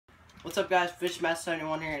What's up, guys?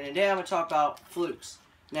 FishMaster71 here, and today I'm going to talk about flukes.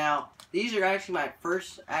 Now, these are actually my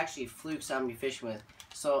first flukes I'm going to be fishing with.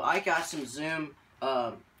 So I got some Zoom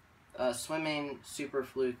swimming super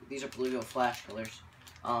fluke. These are bluegill flash colors.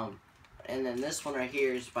 And then this one right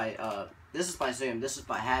here is by this is by Zoom. This is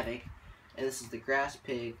by Havoc, and this is the Grass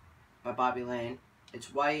Pig by Bobby Lane.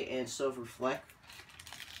 It's white and silver fleck.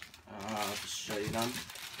 I'll just show you them.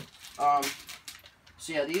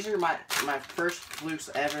 So yeah, these are my first flukes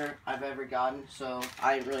I've ever gotten. So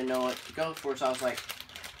I didn't really know what to go for. So I was like,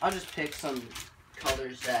 I'll just pick some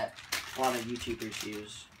colors that a lot of YouTubers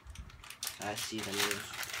use. I see them use.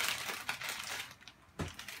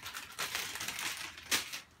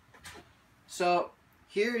 So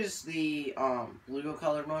here's the bluegill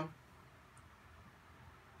colored one,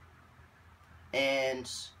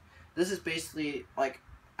 and this is basically like,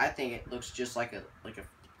 I think it looks just like a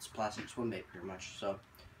it's plastic swim bait pretty much. So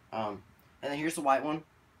and then here's the white one.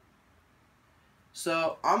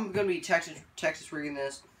 So I'm gonna be Texas rigging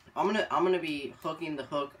this. I'm gonna be hooking the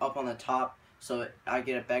hook up on the top so I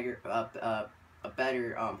get a better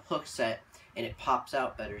hook set and it pops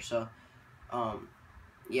out better. So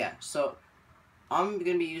yeah, so I'm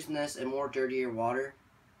gonna be using this in more dirtier water.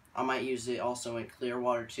 I might use it also in clear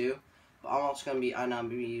water too, but I'm gonna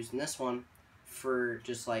be using this one for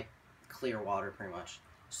just like clear water pretty much.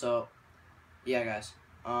 So yeah, guys.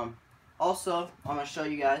 Also, I'm gonna show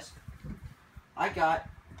you guys, I got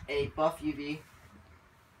a buff UV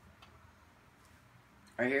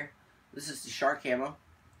right here. This is the shark camo,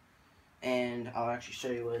 and I'll actually show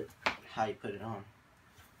you how you put it on.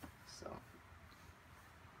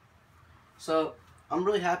 So I'm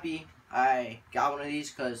really happy I got one of these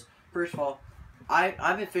because, first of all,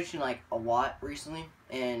 I've been fishing like a lot recently,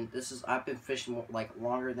 and I've been fishing like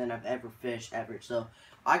longer than I've ever fished ever. So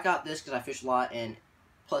I got this because I fish a lot, and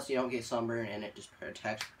plus you don't get sunburn, and it just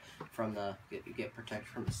protects from you get protected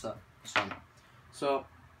from the sun. So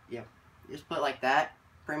yeah, just put it like that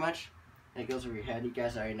pretty much, and it goes over your head. You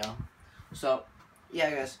guys already know. So yeah,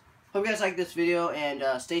 guys, hope you guys like this video, and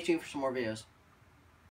stay tuned for some more videos.